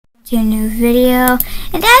to a new video,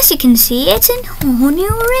 and as you can see, it's a whole new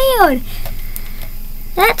railroad.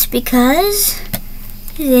 That's because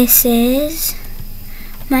this is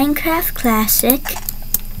Minecraft Classic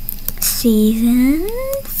Season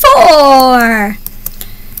 4.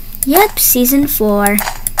 Yep, Season 4.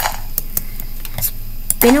 It's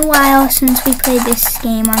been a while since we played this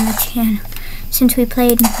game on the channel. Since we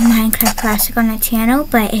played Minecraft Classic on the channel,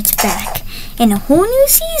 but it's back in a whole new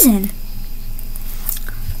season.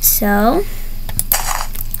 So,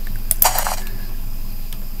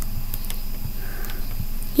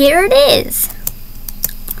 here it is.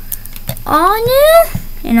 All new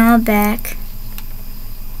and all back.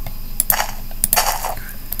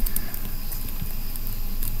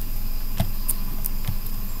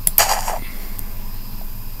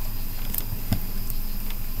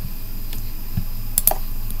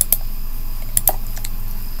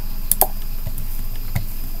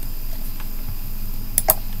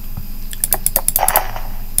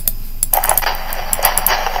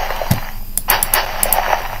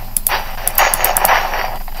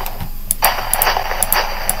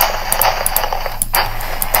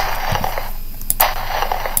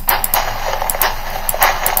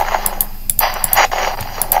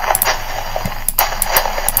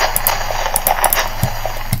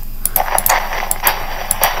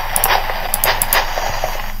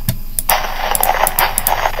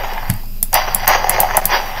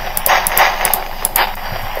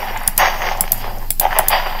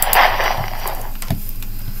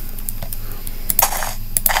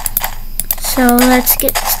 So let's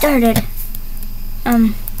get started.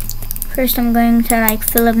 First I'm going to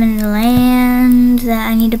fill up in the land that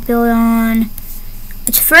I need to build on.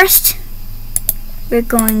 But first we're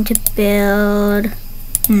going to build,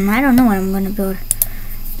 I don't know what I'm going to build.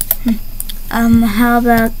 How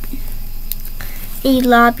about a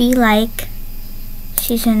lobby like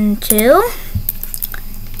Season 2?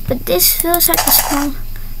 But this feels like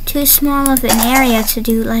too small of an area to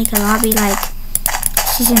do like a lobby like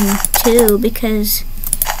Season 2, because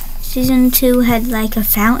Season 2 had like a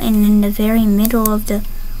fountain in the very middle of the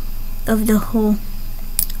whole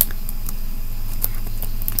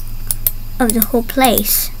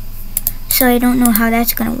place. So I don't know how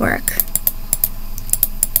that's gonna work.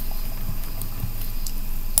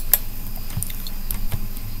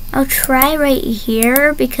 I'll try right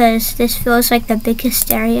here because this feels like the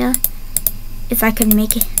biggest area. If I could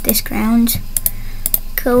make this ground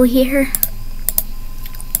go here.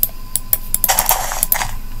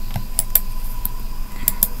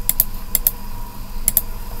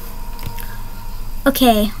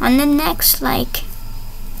 Okay, on the next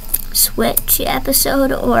Switch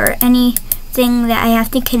episode or anything that I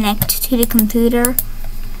have to connect to the computer,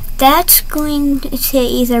 that's going to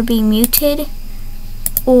either be muted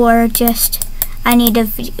or just I need to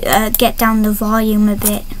get down the volume a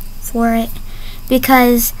bit for it,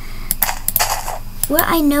 because what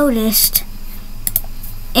I noticed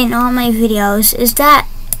in all my videos is that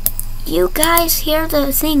you guys hear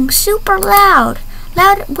the thing super loud.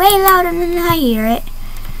 Way louder than I hear it.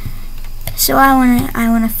 So I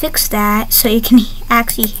wanna fix that so you can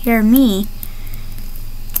actually hear me,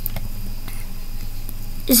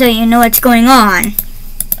 so you know what's going on,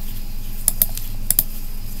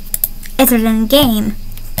 other than the game.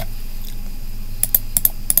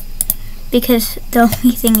 Because the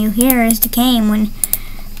only thing you hear is the game when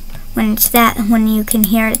you can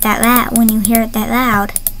hear it that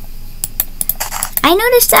loud. I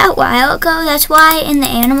noticed that a while ago. That's why in the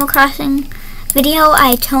Animal Crossing video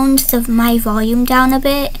I toned my volume down a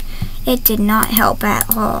bit. It did not help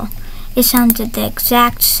at all. It sounded the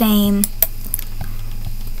exact same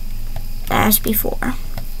as before.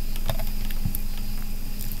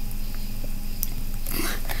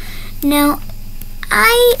 Now,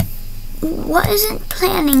 I wasn't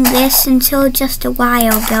planning this until just a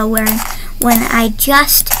while ago, when I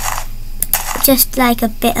just like a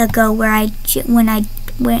bit ago, when I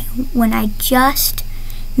just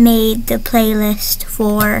made the playlist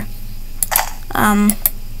for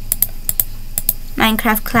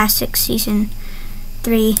Minecraft Classic Season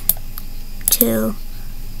 3 to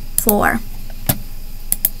 4.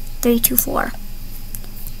 3 to 4.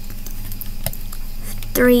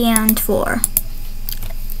 3 and 4.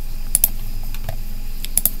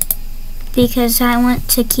 Because I want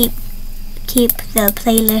to keep the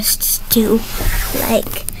playlists to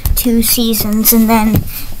like 2 seasons, and then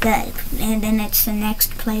it's the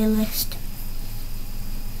next playlist.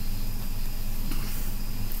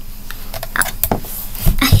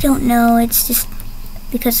 I don't know, it's just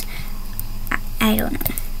because I don't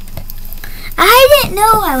know. I didn't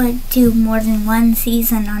know I would do more than one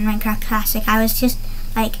season on Minecraft Classic. I was just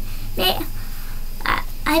like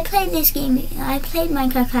I played this game. I played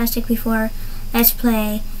Minecraft Classic before. Let's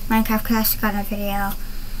play Minecraft Classic on a video.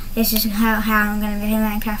 This is how I'm gonna play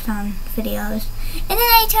Minecraft on videos. And then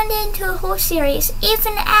I turned it into a whole series.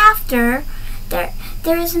 Even after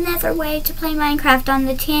there is another way to play Minecraft on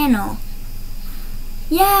the channel.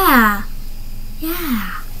 Yeah.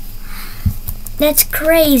 That's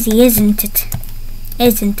crazy, isn't it?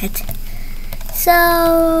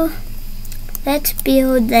 So let's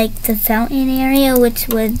build like the fountain area, which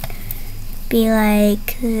would be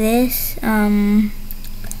like this.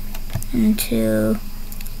 Into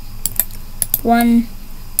 1,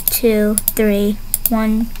 2, 3,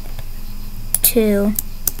 1, 2,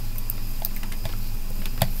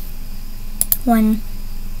 1,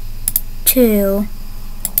 2.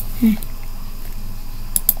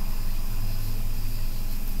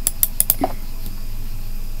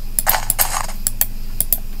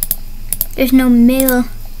 There's no middle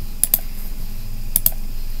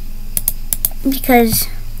because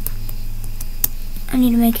I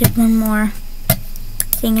need to make it one more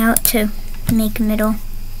thing out to make a middle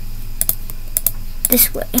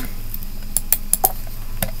this way.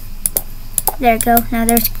 There we go. Now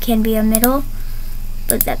there can be a middle.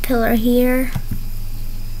 Put that pillar here.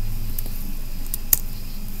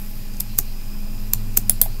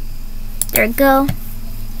 There we go.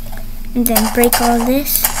 And then break all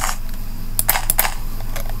this.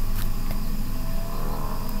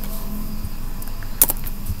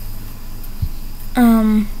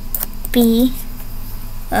 B.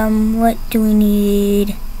 What do we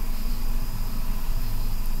need?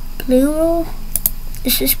 Blue roll?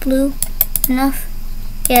 This is blue enough?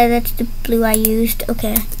 Yeah, that's the blue I used.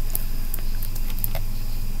 Okay.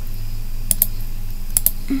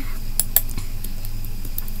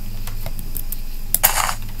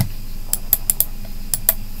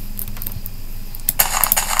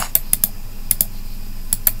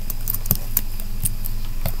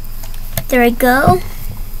 There we go.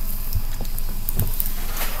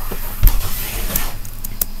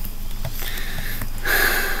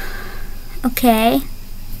 Okay.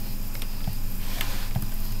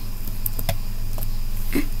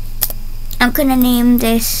 I'm gonna name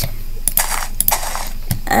this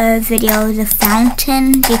video the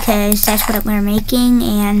fountain because that's what we're making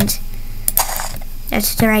and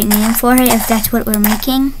that's the right name for it if that's what we're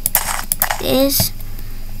making is.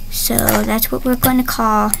 So that's what we're going to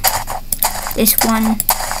call this one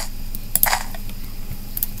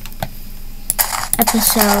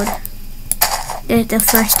episode. The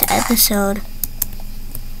first episode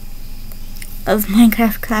of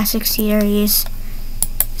Minecraft Classic Series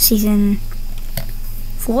Season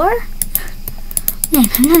 4? Man,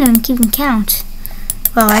 I'm not even keeping count.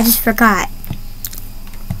 Well, I just forgot.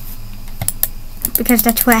 Because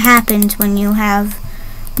that's what happens when you have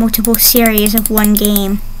multiple series of one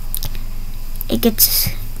game. It gets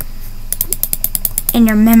in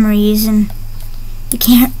your memories and you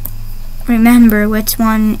can't remember which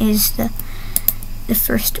one is the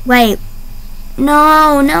first. Wait.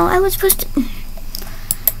 No, I was supposed to. I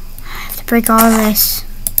have to break all this.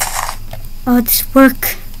 Oh, this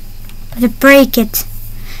work. I have to break it.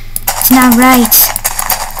 It's not right.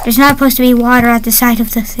 There's not supposed to be water at the side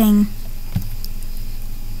of the thing.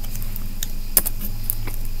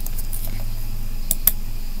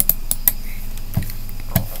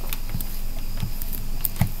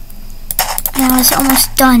 And I was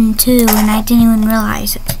almost done too, and I didn't even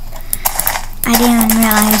realize it. I didn't even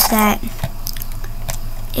realize that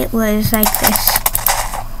it was like this.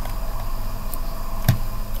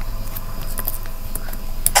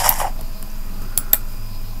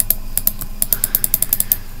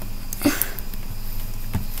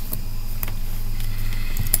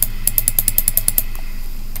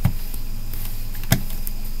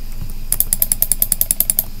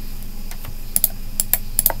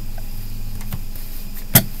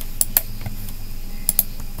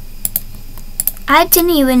 I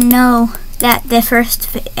didn't even know that the first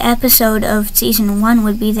episode of Season 1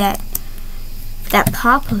 would be that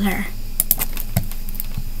popular.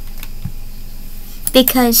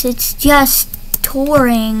 Because it's just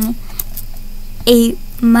touring a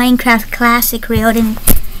Minecraft Classic reel, and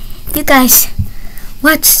you guys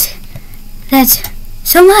watched that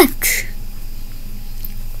so much.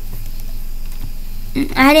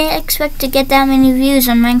 I didn't expect to get that many views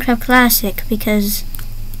on Minecraft Classic because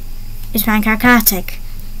it's Minecraft Classic.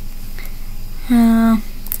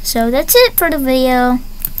 So that's it for the video.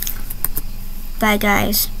 Bye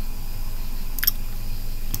guys.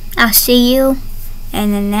 I'll see you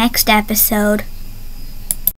in the next episode.